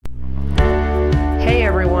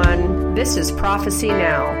This is Prophecy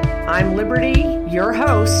Now. I'm Liberty, your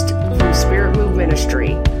host from Spirit Move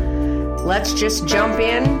Ministry. Let's just jump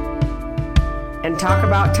in and talk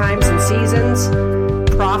about times and seasons,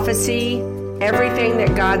 prophecy, everything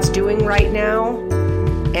that God's doing right now,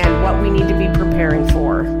 and what we need to be preparing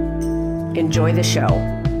for. Enjoy the show.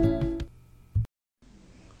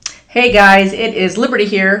 Hey guys, it is Liberty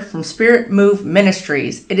here from Spirit Move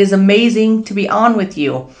Ministries. It is amazing to be on with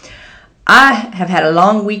you. I have had a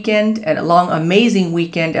long weekend and a long, amazing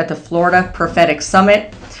weekend at the Florida Prophetic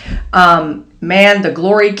Summit. Man, the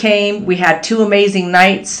glory came. We had 2 amazing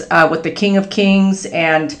nights with the King of Kings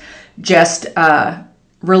and just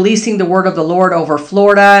releasing the word of the Lord over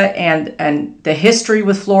Florida and the history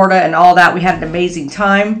with Florida and all that. We had an amazing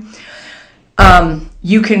time.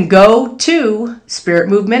 You can go to Spirit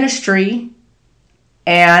Move Ministry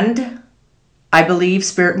and I believe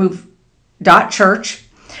spiritmove.church.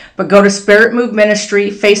 But go to Spirit Move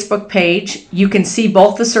Ministry Facebook page. You can see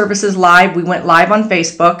both the services live. We went live on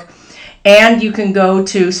Facebook. And you can go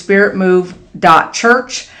to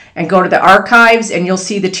spiritmove.church and go to the archives and you'll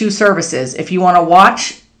see the 2 services. If you want to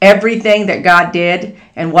watch everything that God did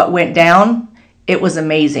and what went down, it was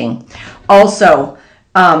amazing. Also,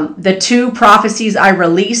 the 2 prophecies I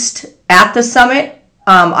released at the summit,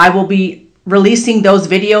 I will be releasing those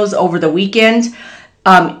videos over the weekend.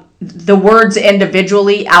 The words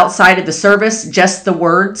individually outside of the service, just the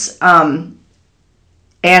words, and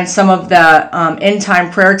some of the end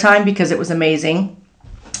time prayer time because it was amazing.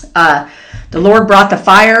 The Lord brought the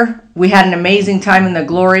fire. We had an amazing time in the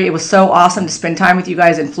glory. It was so awesome to spend time with you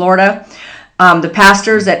guys in Florida. The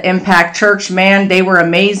pastors at Impact Church, man, they were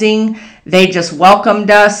amazing. They just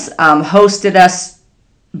welcomed us, hosted us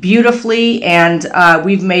beautifully, and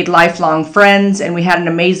we've made lifelong friends, and we had an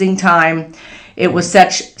amazing time. It was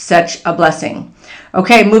such a blessing.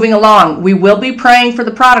 Okay, moving along. We will be praying for the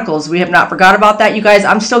prodigals. We have not forgot about that, you guys.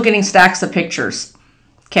 I'm still getting stacks of pictures.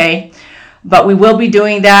 Okay, but we will be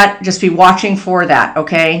doing that. Just be watching for that.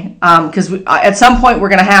 Okay, because at some point we're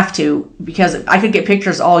going to have to, because I could get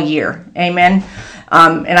pictures all year. Amen.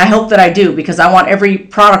 And I hope that I do, because I want every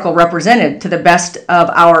prodigal represented to the best of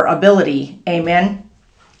our ability. Amen.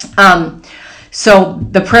 So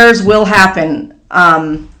the prayers will happen.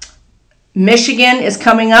 Michigan is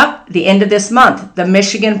coming up the end of this month, the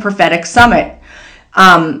Michigan Prophetic Summit.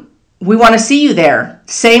 We want to see you there.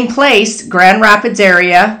 Same place, Grand Rapids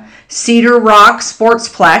area, Cedar Rock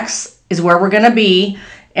Sportsplex is where we're going to be.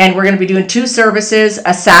 And we're going to be doing 2 services,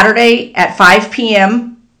 a Saturday at 5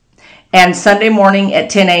 p.m. and Sunday morning at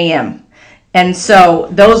 10 a.m. And so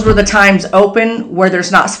those were the times open where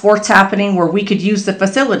there's not sports happening, where we could use the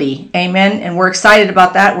facility. Amen. And we're excited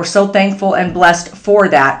about that. We're so thankful and blessed for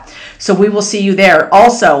that. So we will see you there.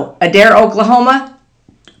 Also, Adair, Oklahoma,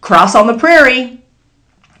 Cross on the Prairie.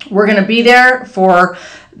 We're going to be there for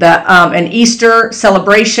an Easter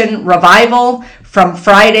celebration revival from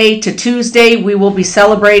Friday to Tuesday. We will be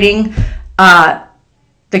celebrating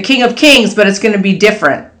the King of Kings, but it's going to be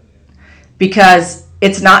different because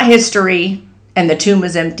it's not history and the tomb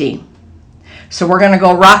is empty. So we're going to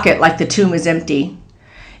go rock it like the tomb is empty.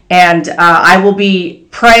 And I will be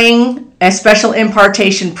praying a special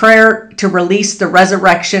impartation prayer to release the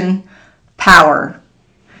resurrection power,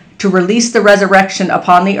 to release the resurrection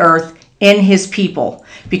upon the earth in his people,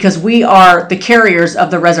 because we are the carriers of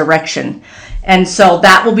the resurrection. And so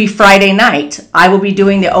that will be Friday night. I will be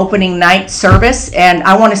doing the opening night service, and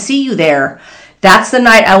I want to see you there. That's the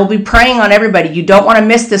night I will be praying on everybody. You don't want to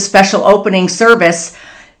miss this special opening service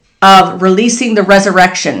of releasing the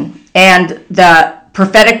resurrection and the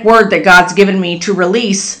prophetic word that God's given me to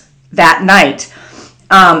release that night.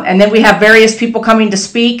 And then we have various people coming to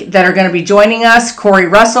speak that are going to be joining us. Corey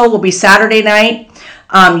Russell will be Saturday night.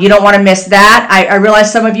 You don't want to miss that. I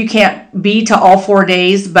realize some of you can't be to all 4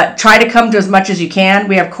 days, but try to come to as much as you can.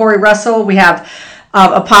 We have Corey Russell. We have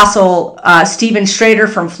Apostle Stephen Schrader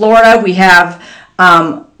from Florida. We have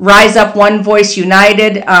Rise Up One Voice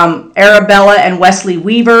United, Arabella and Wesley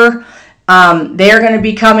Weaver. They are going to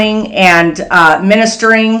be coming and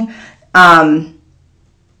ministering.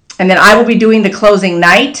 And then I will be doing the closing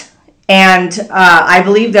night. And I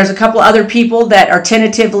believe there's a couple other people that are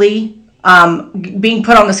tentatively being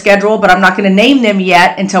put on the schedule, but I'm not going to name them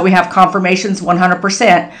yet until we have confirmations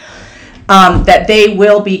 100% that they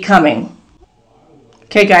will be coming.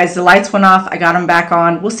 Okay, guys, the lights went off. I got them back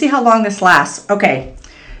on. We'll see how long this lasts. Okay,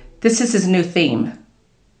 this is his new theme,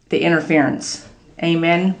 the interference.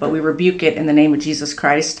 Amen. But we rebuke it in the name of Jesus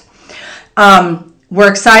Christ. We're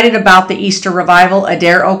excited about the Easter revival,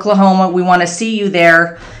 Adair, Oklahoma. We want to see you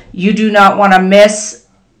there. You do not want to miss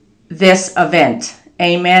this event.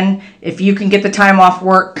 Amen. If you can get the time off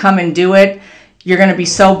work, come and do it. You're going to be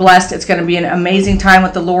so blessed. It's going to be an amazing time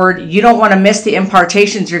with the Lord. You don't want to miss the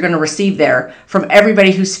impartations you're going to receive there from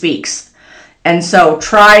everybody who speaks. And so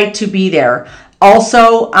try to be there.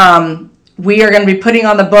 Also, we are going to be putting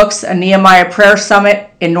on the books a Nehemiah Prayer Summit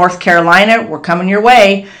in North Carolina. We're coming your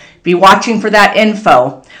way. Be watching for that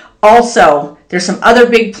info. Also, there's some other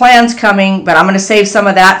big plans coming, but I'm going to save some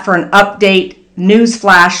of that for an update, news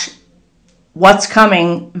flash, what's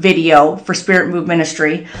coming video for Spirit Move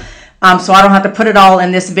Ministry. So I don't have to put it all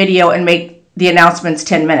in this video and make the announcements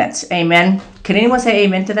 10 minutes. Amen. Can anyone say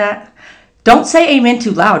amen to that? Don't say amen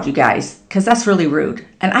too loud, you guys, because that's really rude.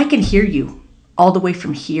 And I can hear you all the way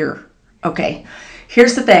from here. Okay,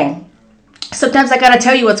 here's the thing. Sometimes I got to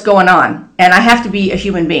tell you what's going on, and I have to be a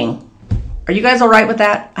human being. Are you guys all right with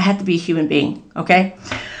that? I have to be a human being, okay?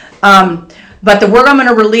 But the word I'm going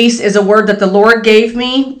to release is a word that the Lord gave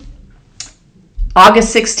me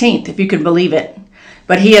August 16th, if you can believe it.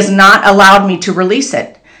 But he has not allowed me to release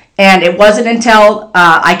it. And it wasn't until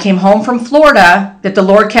I came home from Florida that the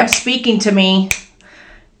Lord kept speaking to me,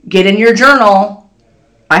 get in your journal.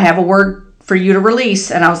 I have a word for you to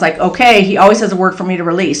release. And I was like, okay, he always has a word for me to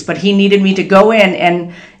release. But he needed me to go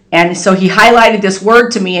in. And so he highlighted this word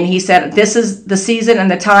to me. And he said, this is the season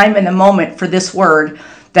and the time and the moment for this word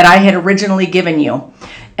that I had originally given you.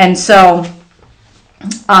 And so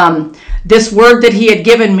this word that he had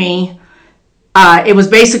given me, it was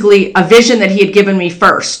basically a vision that he had given me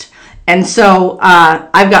first. And so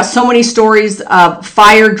I've got so many stories of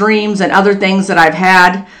fire dreams and other things that I've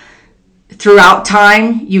had throughout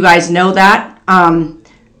time. You guys know that.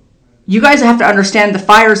 You guys have to understand the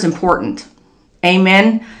fire is important.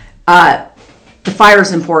 Amen. The fire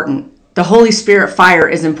is important. The Holy Spirit fire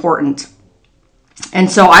is important. And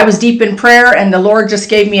so I was deep in prayer, and the Lord just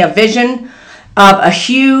gave me a vision of a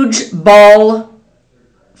huge ball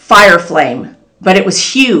fire flame. But it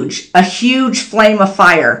was huge, a huge flame of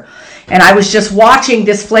fire. And I was just watching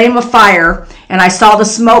this flame of fire, and I saw the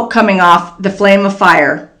smoke coming off the flame of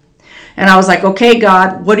fire. And I was like, okay,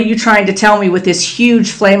 God, what are you trying to tell me with this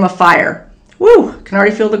huge flame of fire? Woo, can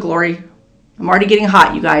already feel the glory. I'm already getting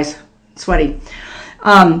hot, you guys, sweaty.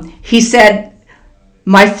 He said,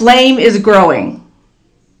 my flame is growing.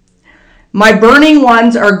 My burning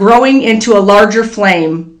ones are growing into a larger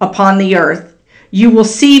flame upon the earth. You will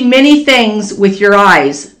see many things with your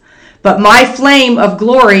eyes, but my flame of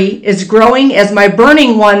glory is growing as my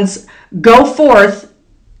burning ones go forth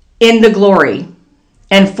in the glory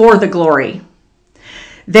and for the glory.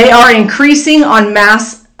 They are increasing on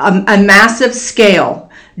a massive scale.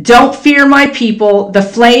 Don't fear, my people. The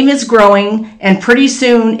flame is growing, and pretty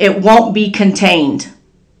soon it won't be contained.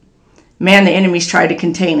 Man, the enemy's tried to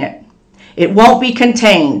contain it. It won't be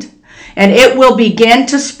contained. And it will begin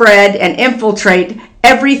to spread and infiltrate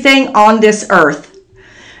everything on this earth.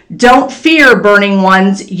 Don't fear, burning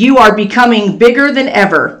ones. You are becoming bigger than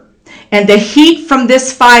ever. And the heat from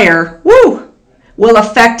this fire, will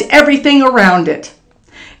affect everything around it.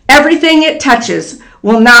 Everything it touches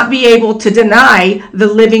will not be able to deny the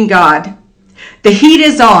living God. The heat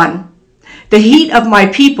is on, the heat of my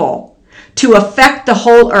people, to affect the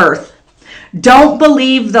whole earth. Don't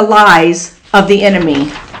believe the lies of the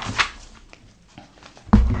enemy.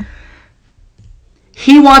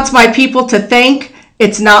 He wants my people to think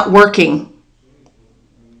it's not working.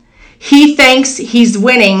 He thinks he's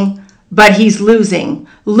winning, but he's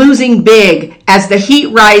losing big as the heat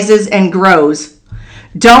rises and grows.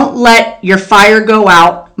 Don't let your fire go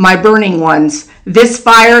out, my burning ones. This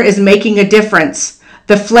fire is making a difference.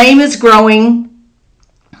 The flame is growing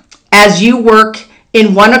as you work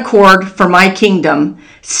in one accord for my kingdom.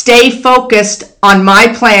 Stay focused on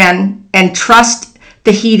my plan and trust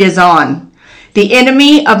the heat is on. The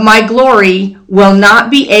enemy of my glory will not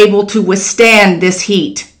be able to withstand this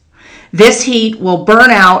heat. This heat will burn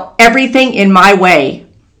out everything in my way.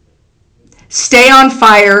 Stay on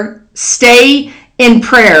fire, stay in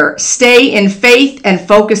prayer, stay in faith, and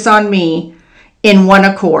focus on me in one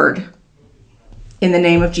accord. In the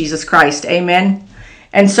name of Jesus Christ, amen.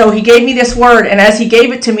 And so he gave me this word, and as he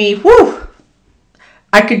gave it to me,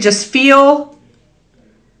 I could just feel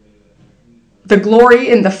the glory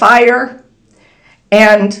in the fire.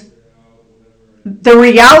 And the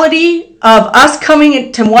reality of us coming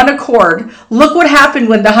into one accord. Look what happened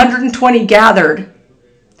when the 120 gathered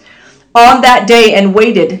on that day and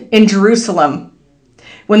waited in Jerusalem.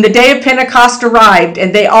 When the day of Pentecost arrived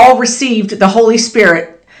and they all received the Holy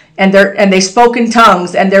Spirit and they spoke in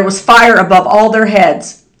tongues and there was fire above all their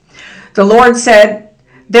heads. The Lord said,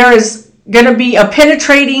 there is going to be a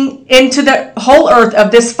penetrating into the whole earth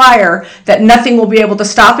of this fire that nothing will be able to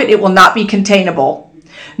stop it. It will not be containable.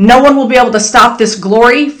 No one will be able to stop this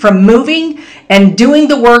glory from moving and doing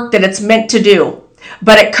the work that it's meant to do.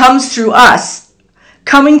 But it comes through us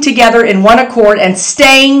coming together in one accord and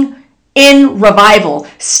staying in revival,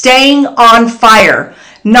 staying on fire,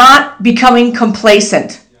 not becoming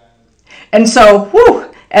complacent. And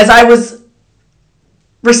so, as I was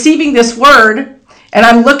receiving this word and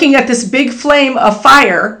I'm looking at this big flame of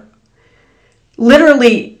fire,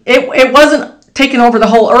 literally, it wasn't taken over the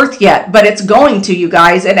whole earth yet, but it's going to, you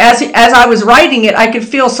guys. And as I was writing it, I could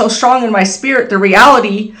feel so strong in my spirit the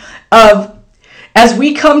reality of, as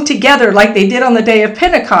we come together like they did on the day of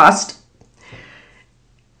Pentecost,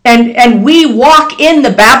 and we walk in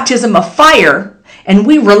the baptism of fire, and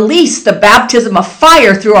we release the baptism of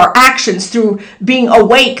fire through our actions, through being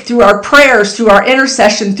awake, through our prayers, through our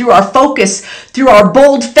intercession, through our focus, through our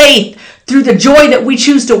bold faith, through the joy that we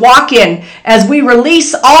choose to walk in. As we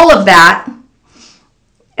release all of that,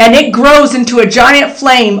 and it grows into a giant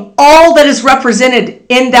flame, all that is represented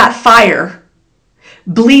in that fire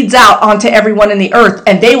bleeds out onto everyone in the earth,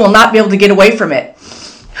 and they will not be able to get away from it.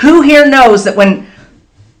 Who here knows that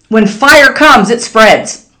when fire comes, it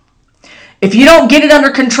spreads? If you don't get it under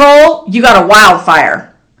control, you got a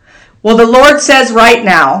wildfire. Well, the Lord says right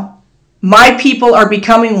now, my people are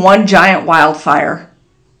becoming one giant wildfire.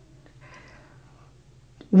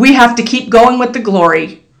 We have to keep going with the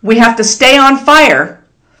glory. We have to stay on fire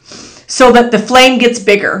so that the flame gets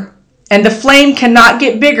bigger. And the flame cannot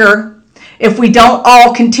get bigger if we don't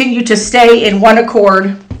all continue to stay in one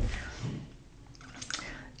accord.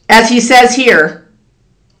 As he says here,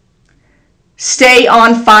 stay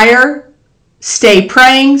on fire. Stay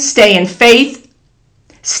praying, stay in faith,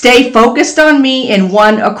 stay focused on me in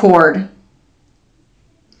one accord.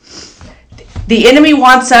 The enemy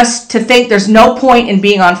wants us to think there's no point in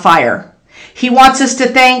being on fire. He wants us to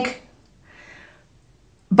think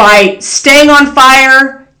by staying on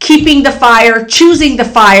fire, keeping the fire, choosing the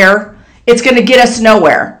fire, it's going to get us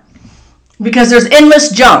nowhere. Because there's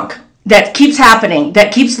endless junk that keeps happening,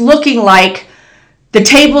 that keeps looking like the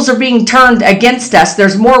tables are being turned against us.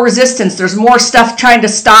 There's more resistance. There's more stuff trying to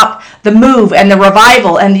stop the move and the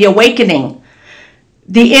revival and the awakening.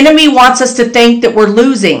 The enemy wants us to think that we're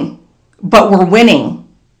losing, but we're winning.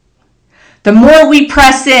 The more we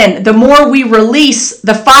press in, the more we release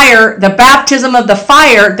the fire, the baptism of the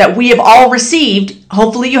fire that we have all received.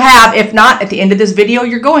 Hopefully you have. If not, at the end of this video,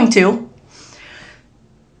 you're going to.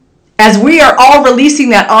 As we are all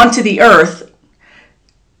releasing that onto the earth,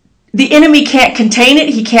 the enemy can't contain it,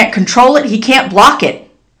 he can't control it, he can't block it.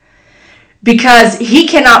 Because he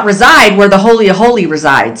cannot reside where the Holy of Holies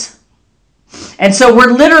resides. And so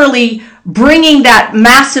we're literally bringing that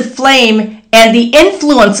massive flame and the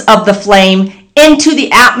influence of the flame into the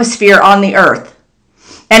atmosphere on the earth.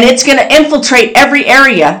 And it's going to infiltrate every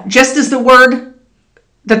area, just as the word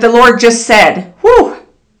that the Lord just said. Whew!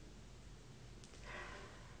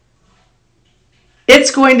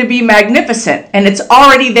 It's going to be magnificent, and it's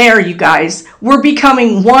already there, you guys. We're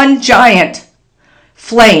becoming one giant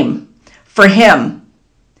flame for him.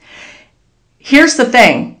 Here's the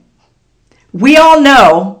thing. We all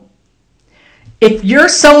know if you're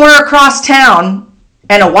somewhere across town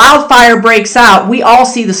and a wildfire breaks out, we all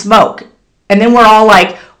see the smoke. And then we're all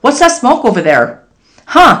like, what's that smoke over there?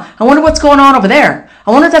 I wonder what's going on over there.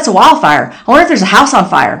 I wonder if that's a wildfire. I wonder if there's a house on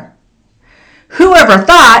fire. Who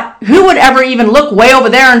would ever even look way over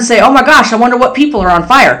there and say, oh my gosh, I wonder what people are on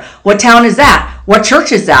fire. What town is that? What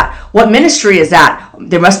church is that? What ministry is that?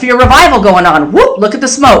 There must be a revival going on. Whoop, look at the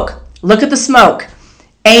smoke. Look at the smoke.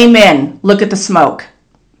 Amen. Look at the smoke.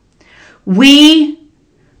 We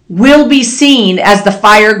will be seen as the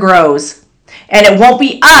fire grows. And it won't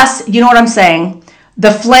be us, you know what I'm saying?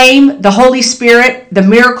 The flame, the Holy Spirit, the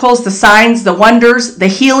miracles, the signs, the wonders, the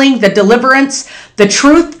healing, the deliverance, the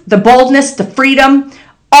truth, the boldness, the freedom,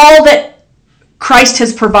 all that Christ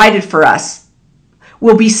has provided for us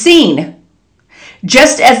will be seen.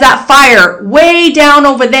 Just as that fire way down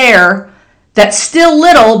over there, that's still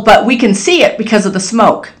little, but we can see it because of the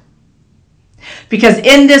smoke. Because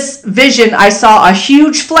in this vision, I saw a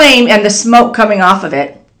huge flame and the smoke coming off of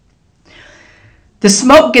it. The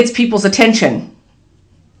smoke gets people's attention.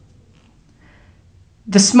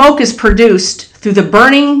 The smoke is produced through the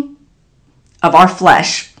burning of our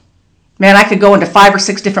flesh. Man, I could go into 5 or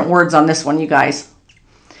 6 different words on this one, you guys.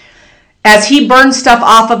 As he burns stuff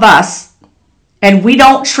off of us, and we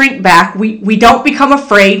don't shrink back, we don't become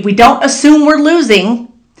afraid, we don't assume we're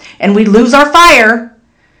losing, and we lose our fire,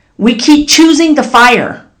 we keep choosing the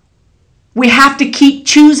fire. We have to keep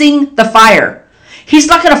choosing the fire. He's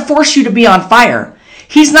not going to force you to be on fire.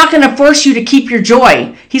 He's not going to force you to keep your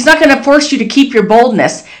joy. He's not going to force you to keep your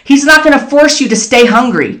boldness. He's not going to force you to stay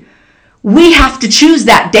hungry. We have to choose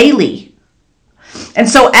that daily. And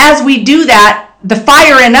so as we do that, the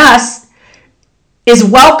fire in us is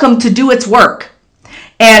welcome to do its work.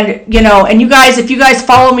 And, and you guys, if you guys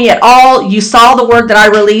follow me at all, you saw the word that I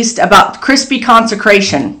released about crispy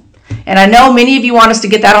consecration. And I know many of you want us to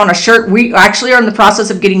get that on a shirt. We actually are in the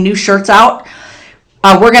process of getting new shirts out.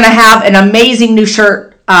 We're going to have an amazing new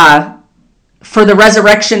shirt for the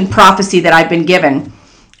resurrection prophecy that I've been given.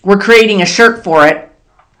 We're creating a shirt for it.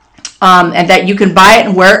 And that you can buy it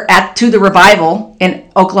and wear it to the revival in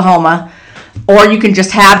Oklahoma. Or you can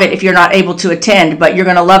just have it if you're not able to attend, but you're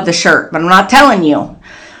going to love the shirt. But I'm not telling you.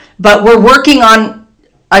 But we're working on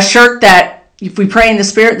a shirt that if we pray in the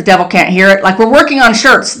Spirit, the devil can't hear it. Like, we're working on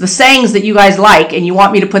shirts, the sayings that you guys like, and you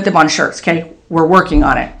want me to put them on shirts, okay? We're working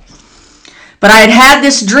on it. But I had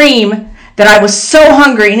this dream that I was so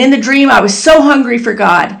hungry. And in the dream, I was so hungry for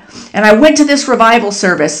God. And I went to this revival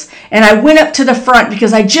service. And I went up to the front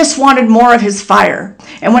because I just wanted more of his fire.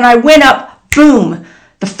 And when I went up, boom,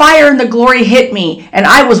 the fire and the glory hit me. And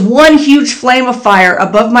I was one huge flame of fire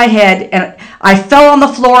above my head. And I fell on the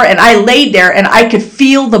floor and I laid there and I could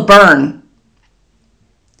feel the burn.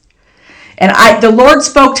 And the Lord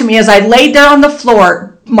spoke to me as I laid there on the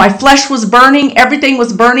floor. My flesh was burning. Everything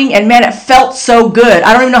was burning. And man, it felt so good.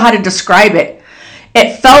 I don't even know how to describe it.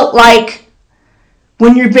 It felt like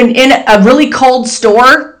when you've been in a really cold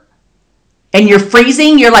store and you're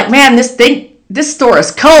freezing, you're like, man, this store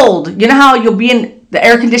is cold. You know how you'll be in the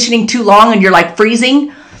air conditioning too long and you're like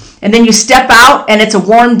freezing? And then you step out and it's a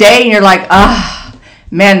warm day and you're like,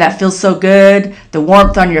 man, that feels so good. The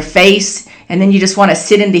warmth on your face. And then you just want to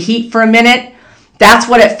sit in the heat for a minute. That's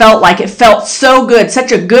what it felt like. It felt so good,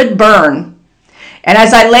 such a good burn. And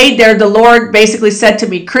as I laid there, the Lord basically said to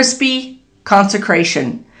me, crispy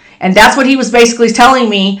consecration. And that's what he was basically telling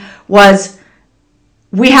me was,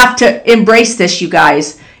 we have to embrace this, you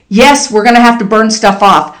guys. Yes, we're going to have to burn stuff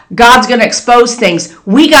off. God's going to expose things.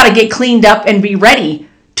 We got to get cleaned up and be ready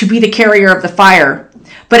to be the carrier of the fire.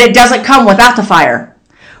 But it doesn't come without the fire.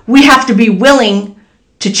 We have to be willing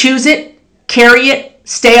to choose it, carry it,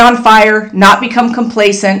 stay on fire, not become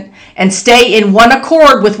complacent, and stay in one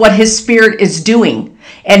accord with what his Spirit is doing,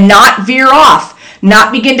 and not veer off,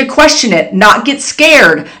 not begin to question it, not get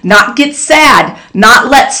scared, not get sad, not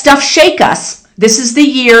let stuff shake us. This is the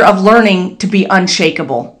year of learning to be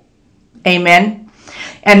unshakable. Amen.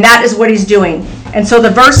 And that is what he's doing. And so the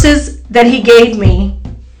verses that he gave me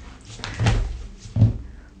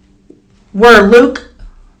were Luke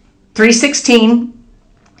 3:16.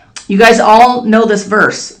 You guys all know this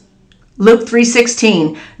verse. Luke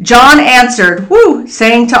 3:16. John answered,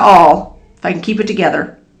 saying to all, if I can keep it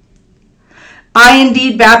together, I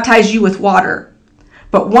indeed baptize you with water,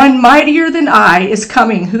 but one mightier than I is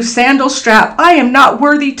coming, whose sandal strap I am not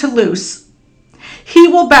worthy to loose. He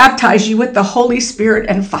will baptize you with the Holy Spirit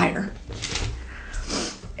and fire.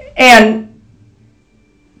 And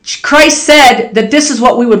Christ said that this is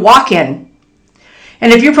what we would walk in.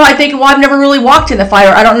 And if you're probably thinking, well, I've never really walked in the fire,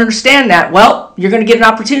 I don't understand that. Well, you're going to get an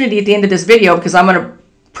opportunity at the end of this video because I'm going to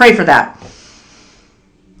pray for that.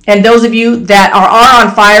 And those of you that are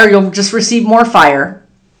on fire, you'll just receive more fire.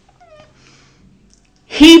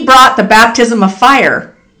 He brought the baptism of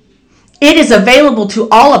fire. It is available to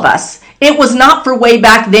all of us. It was not for way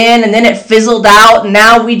back then, and then it fizzled out, and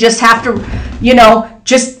now we just have to,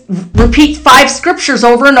 just repeat 5 scriptures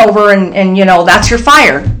over and over, and that's your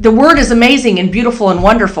fire. The word is amazing and beautiful and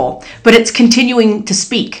wonderful, but it's continuing to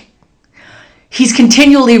speak. He's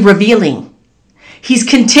continually revealing. He's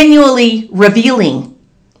continually revealing.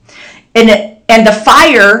 And the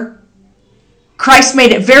fire, Christ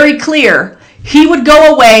made it very clear. He would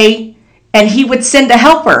go away and he would send a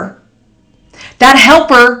helper. That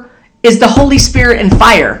helper is the Holy Spirit and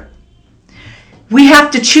fire. We have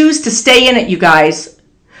to choose to stay in it, you guys.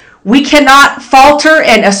 We cannot falter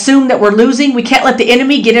and assume that we're losing. We can't let the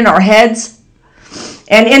enemy get in our heads.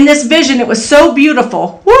 And in this vision, it was so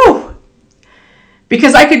beautiful.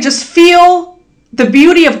 Because I could just feel the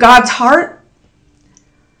beauty of God's heart.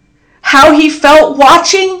 How he felt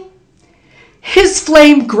watching his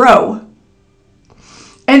flame grow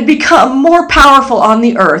and become more powerful on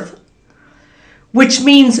the earth, which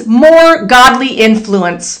means more godly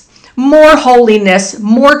influence, more holiness,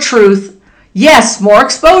 more truth. Yes, more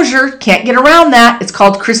exposure. Can't get around that. It's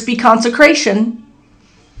called crispy consecration.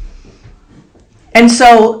 And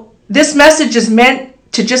so this message is meant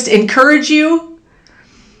to just encourage you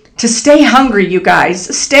to stay hungry, you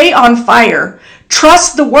guys. Stay on fire.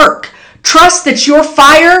 Trust the work. Trust that your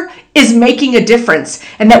fire is making a difference.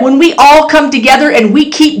 And that when we all come together and we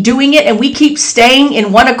keep doing it and we keep staying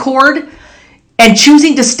in one accord and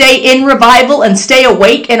choosing to stay in revival and stay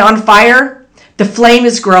awake and on fire, the flame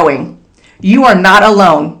is growing. You are not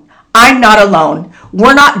alone. I'm not alone.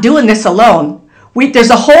 We're not doing this alone. There's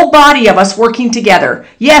a whole body of us working together.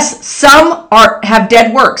 Yes, some have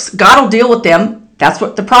dead works. God will deal with them. That's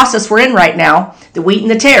what the process we're in right now, the wheat and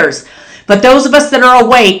the tares. But those of us that are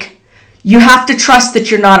awake, you have to trust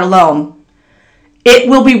that you're not alone. It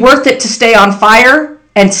will be worth it to stay on fire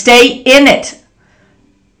and stay in it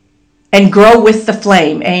and grow with the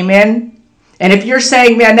flame. Amen. And if you're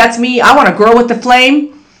saying, man, that's me, I want to grow with the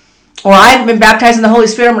flame, or I haven't been baptized in the Holy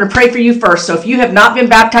Spirit, I'm going to pray for you first. So if you have not been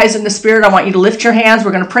baptized in the Spirit, I want you to lift your hands.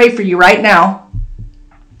 We're going to pray for you right now.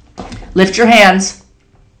 Lift your hands.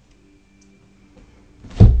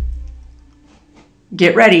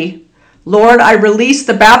 Get ready. Lord, I release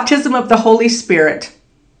the baptism of the Holy Spirit.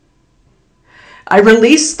 I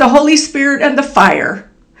release the Holy Spirit and the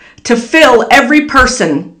fire to fill every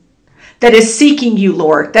person that is seeking you,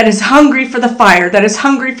 Lord, that is hungry for the fire, that is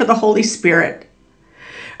hungry for the Holy Spirit.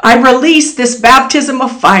 I release this baptism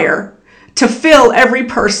of fire to fill every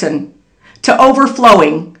person to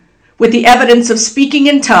overflowing with the evidence of speaking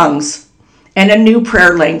in tongues and a new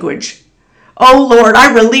prayer language. Oh, Lord,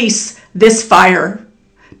 I release this fire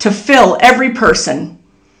to fill every person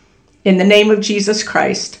in the name of Jesus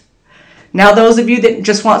Christ. Now, those of you that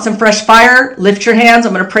just want some fresh fire, lift your hands.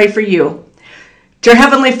 I'm going to pray for you. Dear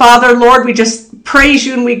Heavenly Father, Lord, we just praise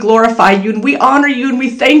you and we glorify you and we honor you and we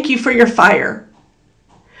thank you for your fire.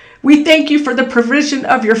 We thank you for the provision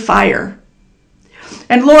of your fire.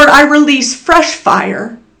 And Lord, I release fresh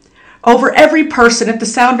fire over every person at the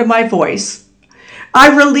sound of my voice.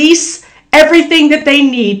 I release everything that they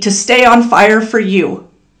need to stay on fire for you.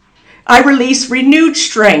 I release renewed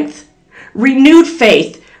strength, renewed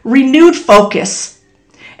faith, renewed focus,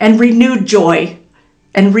 and renewed joy,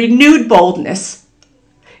 and renewed boldness.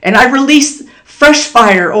 And I release fresh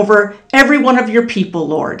fire over every one of your people,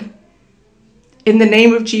 Lord. In the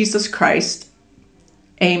name of Jesus Christ,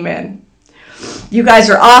 amen. You guys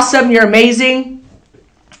are awesome. You're amazing.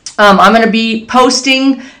 I'm going to be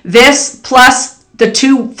posting this plus the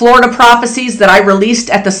 2 Florida prophecies that I released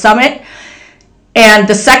at the summit. And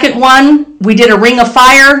the second one, we did a ring of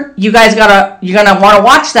fire. You guys you're gonna want to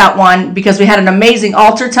watch that one because we had an amazing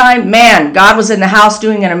altar time. Man, God was in the house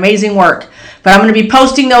doing an amazing work. But I'm going to be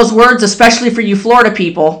posting those words, especially for you Florida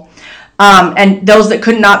people, and those that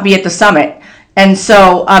could not be at the summit. And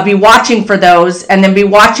so be watching for those, and then be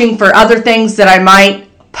watching for other things that I might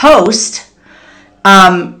post.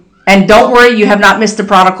 And don't worry, you have not missed the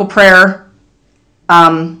prodigal prayer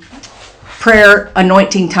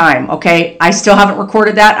anointing time, okay? I still haven't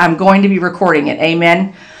recorded that. I'm going to be recording it.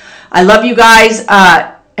 Amen. I love you guys.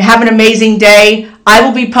 Have an amazing day. I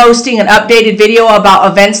will be posting an updated video about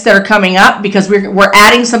events that are coming up because we're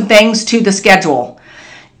adding some things to the schedule.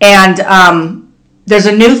 And there's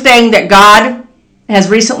a new thing that God has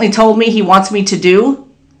recently told me he wants me to do.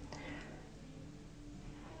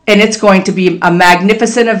 And it's going to be a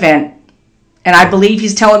magnificent event. And I believe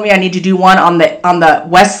he's telling me I need to do one on the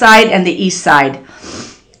west side and the east side.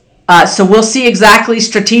 So we'll see exactly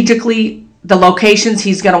strategically the locations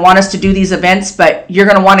he's going to want us to do these events, but you're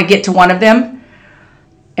going to want to get to one of them.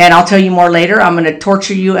 And I'll tell you more later. I'm going to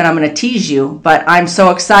torture you and I'm going to tease you. But I'm so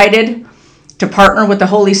excited to partner with the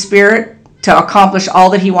Holy Spirit to accomplish all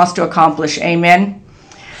that he wants to accomplish. Amen.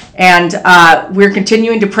 And we're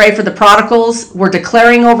continuing to pray for the prodigals. We're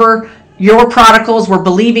declaring over your prodigals. We're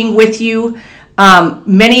believing with you.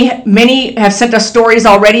 Many have sent us stories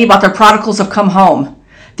already about their prodigals have come home.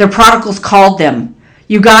 Their prodigals called them.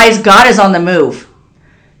 You guys, God is on the move.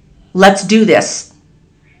 Let's do this.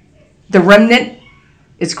 The remnant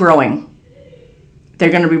is growing.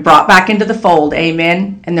 They're going to be brought back into the fold.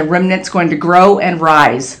 Amen. And the remnant's going to grow and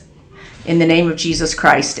rise in the name of Jesus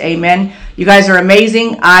Christ. Amen. You guys are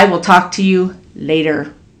amazing. I will talk to you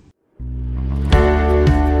later.